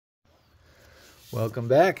Welcome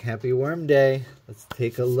back. Happy Worm Day. Let's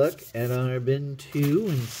take a look at our bin 2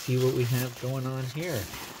 and see what we have going on here.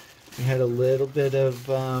 We had a little bit of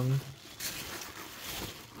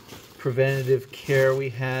preventative care we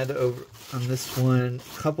had over on this one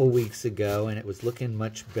a couple weeks ago, and it was looking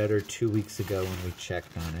much better 2 weeks ago when we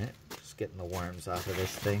checked on it. Just getting the worms off of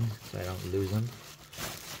this thing so I don't lose them.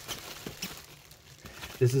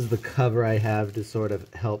 This is the cover I have to sort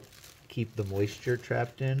of help keep the moisture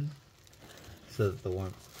trapped in so that the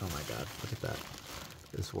worm, oh my god, look at that.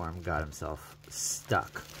 This worm got himself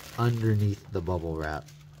stuck underneath the bubble wrap.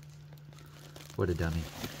 What a dummy.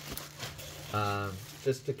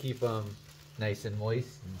 Just to keep them nice and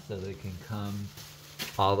moist and so they can come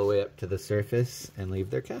all the way up to the surface and leave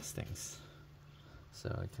their castings. So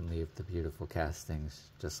I can leave the beautiful castings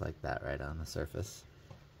just like that right on the surface.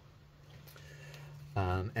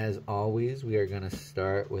 As always, we are going to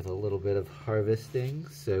start with a little bit of harvesting.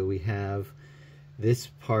 So we have this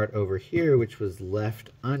part over here, which was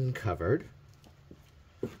left uncovered.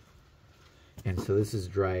 And so this is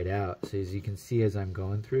dried out. So as you can see, as I'm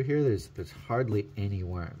going through here, there's hardly any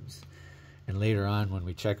worms. And later on, when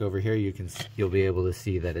we check over here, you'll be able to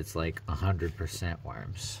see that it's like 100%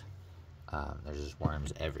 worms. There's just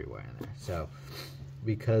worms everywhere in there. So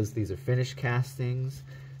because these are finished castings,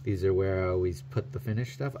 these are where I always put the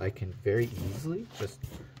finished stuff, I can very easily just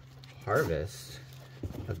harvest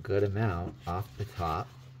a good amount off the top.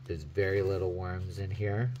 There's very little worms in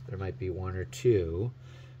here. There might be one or two,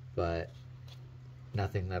 but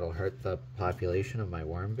nothing that'll hurt the population of my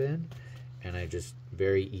worm bin. And I just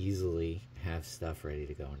very easily have stuff ready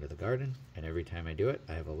to go into the garden. And every time I do it,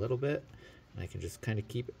 I have a little bit, and I can just kind of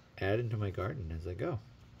keep adding to my garden as I go.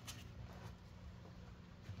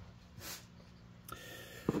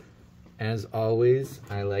 As always,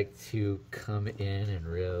 I like to come in and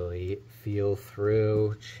really feel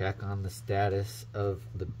through, check on the status of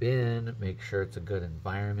the bin, make sure it's a good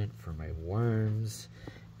environment for my worms,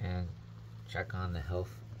 and check on the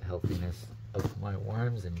healthiness of my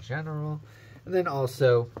worms in general. And then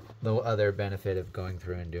also, the other benefit of going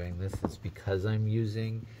through and doing this is because I'm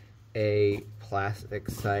using a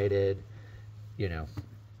plastic-sided,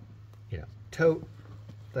 tote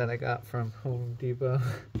that I got from Home Depot.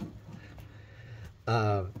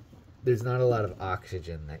 There's not a lot of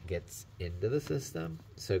oxygen that gets into the system,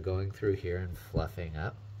 so going through here and fluffing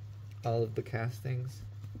up all of the castings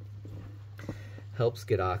helps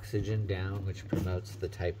get oxygen down, which promotes the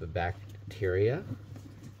type of bacteria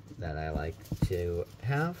that I like to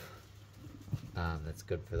have. That's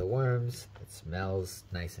good for the worms. It smells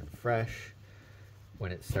nice and fresh.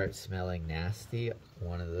 When it starts smelling nasty,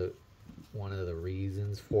 one of the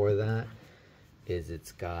reasons for that is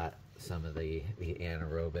it's got some of the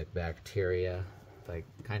anaerobic bacteria, like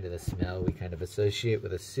kind of the smell we kind of associate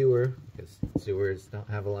with a sewer, because sewers don't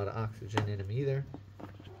have a lot of oxygen in them either.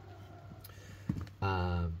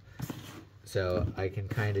 So I can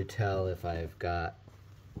kind of tell if I've got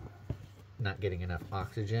not getting enough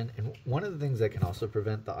oxygen. And one of the things that can also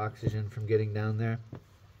prevent the oxygen from getting down there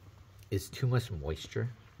is too much moisture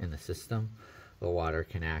in the system. The water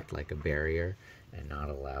can act like a barrier and not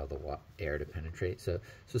allow the air to penetrate. So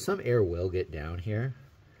some air will get down here,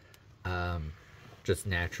 just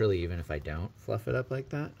naturally, even if I don't fluff it up like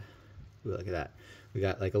that. Ooh, look at that. We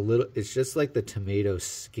got like a little, it's just like the tomato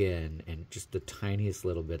skin and just the tiniest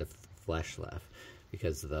little bit of flesh left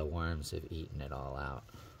because the worms have eaten it all out.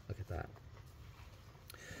 Look at that.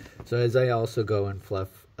 So as I also go and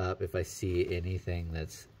fluff up, if I see anything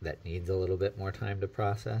that needs a little bit more time to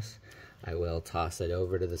process, I will toss it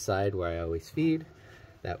over to the side where I always feed.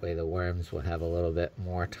 That way the worms will have a little bit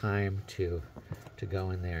more time to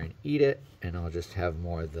go in there and eat it, and I'll just have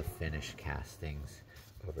more of the finished castings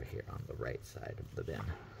over here on the right side of the bin.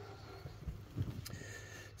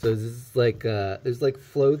 So this is like, there's like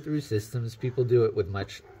flow through systems. People do it with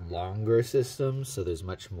much longer systems, so there's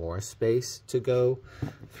much more space to go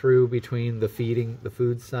through between the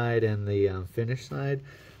food side and the finished side.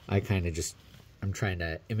 I kind of just, I'm trying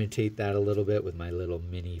to imitate that a little bit with my little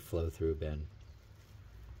mini flow-through bin.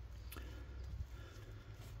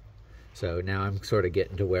 So now I'm sort of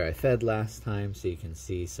getting to where I fed last time, so you can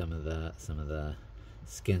see some of the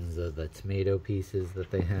skins of the tomato pieces that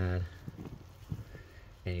they had.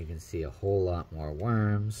 And you can see a whole lot more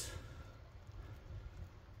worms.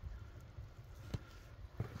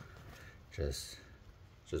 Just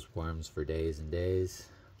worms for days and days.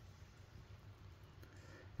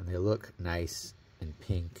 And they look nice and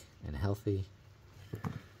pink and healthy.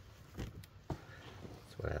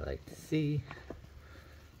 That's what I like to see.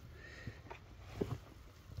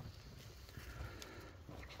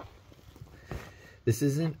 This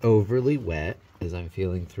isn't overly wet as I'm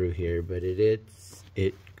feeling through here, but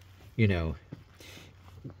you know,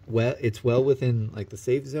 well, it's well within like the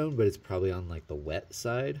safe zone, but it's probably on like the wet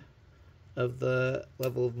side of the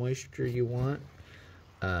level of moisture you want.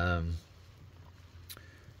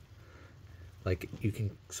 Like you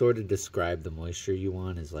can sort of describe the moisture you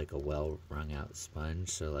want as like a well wrung out sponge.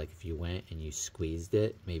 So like if you went and you squeezed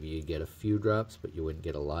it, maybe you'd get a few drops, but you wouldn't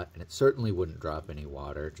get a lot. And it certainly wouldn't drop any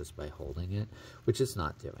water just by holding it, which it's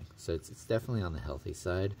not doing. So it's definitely on the healthy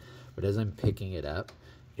side. But as I'm picking it up,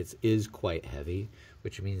 it is quite heavy,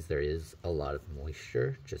 which means there is a lot of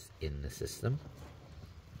moisture just in the system,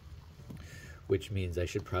 which means I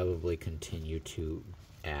should probably continue to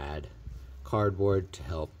add cardboard to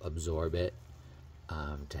help absorb it,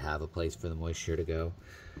 to have a place for the moisture to go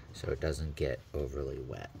so it doesn't get overly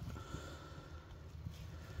wet.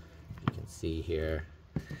 You can see here,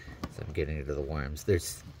 as I'm getting into the worms,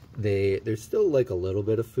 there's still like a little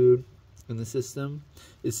bit of food in the system.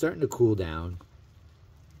 It's starting to cool down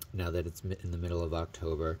now that it's in the middle of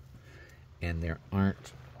October, and they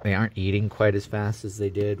aren't eating quite as fast as they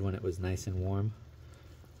did when it was nice and warm.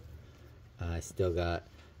 I still got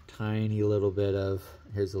tiny little bit of,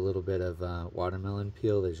 here's a little bit of watermelon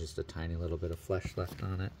peel. There's just a tiny little bit of flesh left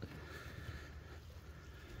on it.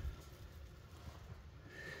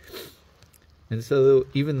 And so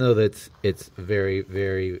even though it's a very,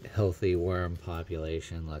 very healthy worm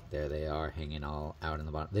population, look, there they are hanging all out in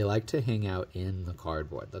the bottom. They like to hang out in the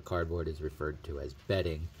cardboard. The cardboard is referred to as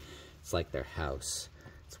bedding. It's like their house.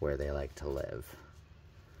 It's where they like to live.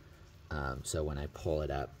 So when I pull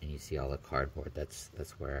it up and you see all the cardboard, that's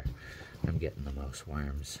where I'm getting the most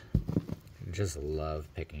worms. I just love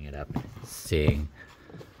picking it up, seeing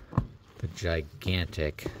the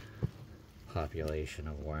gigantic population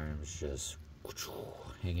of worms just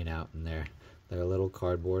hanging out in their little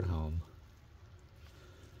cardboard home,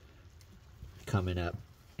 coming up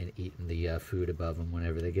and eating the food above them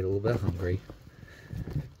whenever they get a little bit hungry.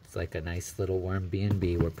 It's like a nice little worm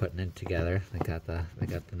B&B we're putting it together. They got the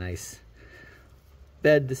nice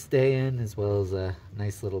bed to stay in, as well as a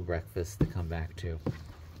nice little breakfast to come back to.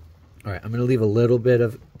 All right, I'm going to leave a little bit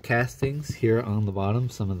of castings here on the bottom,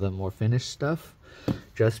 some of the more finished stuff,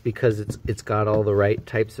 just because it's got all the right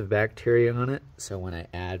types of bacteria on it. So when I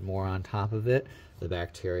add more on top of it, the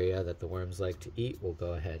bacteria that the worms like to eat will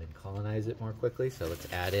go ahead and colonize it more quickly. So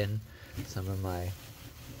let's add in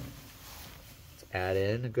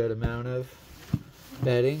a good amount of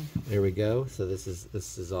bedding. There we go. So this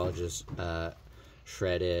is all just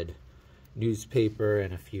shredded newspaper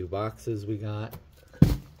and a few boxes we got.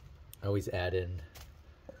 I always add in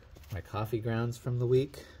my coffee grounds from the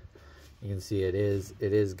week. You can see it is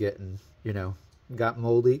getting, got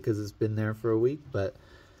moldy because it's been there for a week, but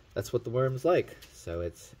that's what the worms like. So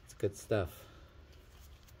it's good stuff.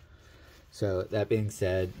 So that being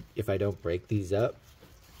said, if I don't break these up,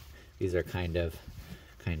 these are kind of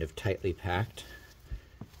tightly packed.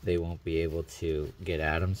 They won't be able to get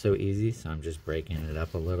at them so easy, so I'm just breaking it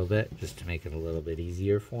up a little bit just to make it a little bit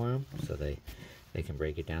easier for them so they can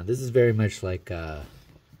break it down. This is very much like, I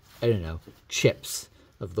don't know, chips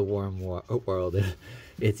of the worm world.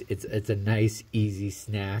 It's a nice, easy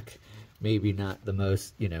snack. Maybe not the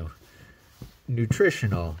most,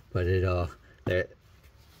 nutritional, but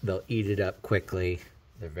they'll eat it up quickly.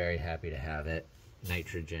 They're very happy to have it.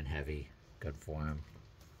 Nitrogen heavy, good for them.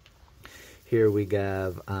 Here we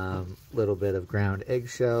have a little bit of ground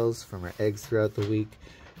eggshells from our eggs throughout the week.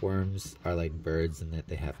 Worms are like birds in that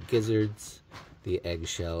they have gizzards. The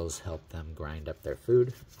eggshells help them grind up their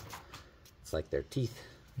food. It's like their teeth.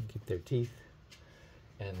 They keep their teeth.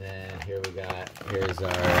 And then here's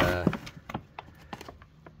our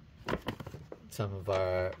some of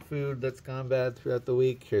our food that's gone bad throughout the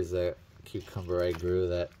week. Here's a cucumber I grew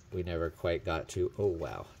that we never quite got to. Oh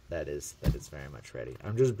wow, that is very much ready.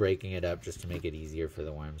 I'm just breaking it up just to make it easier for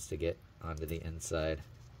the worms to get onto the inside.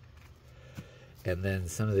 And then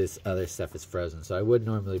some of this other stuff is frozen, so I would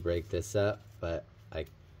normally break this up, but I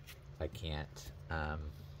can't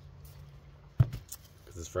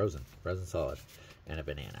because it's frozen solid, and a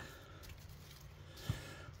banana.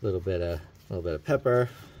 A little bit of pepper,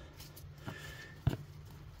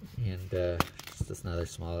 and just another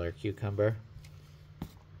smaller cucumber.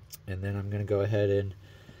 And then I'm gonna go ahead and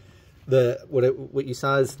what you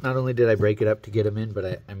saw is not only did I break it up to get them in,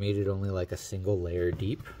 but I made it only like a single layer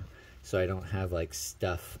deep, so I don't have like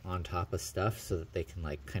stuff on top of stuff, so that they can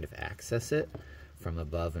like kind of access it from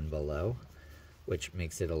above and below, which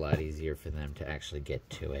makes it a lot easier for them to actually get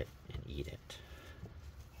to it and eat it.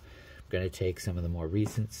 I'm gonna take some of the more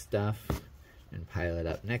recent stuff and pile it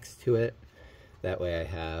up next to it. That way I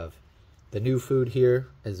have the new food here,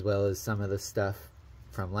 as well as some of the stuff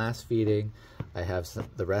from last feeding. I have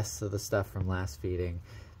the rest of the stuff from last feeding.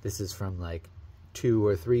 This is from like 2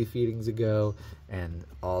 or 3 feedings ago, and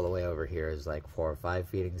all the way over here is like 4 or 5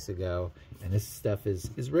 feedings ago. And this stuff is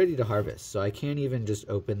ready to harvest. So I can't even just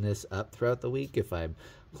open this up throughout the week if I'm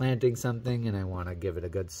planting something and I want to give it a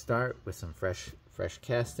good start with some fresh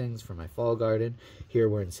castings for my fall garden. Here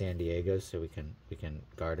we're in San Diego, so we can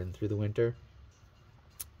garden through the winter,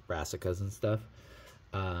 brassicas and stuff.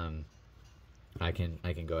 I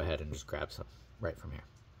can go ahead and just grab some right from here.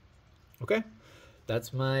 Okay,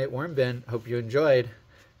 that's my worm bin. Hope you enjoyed.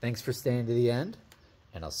 Thanks for staying to the end,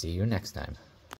 and I'll see you next time.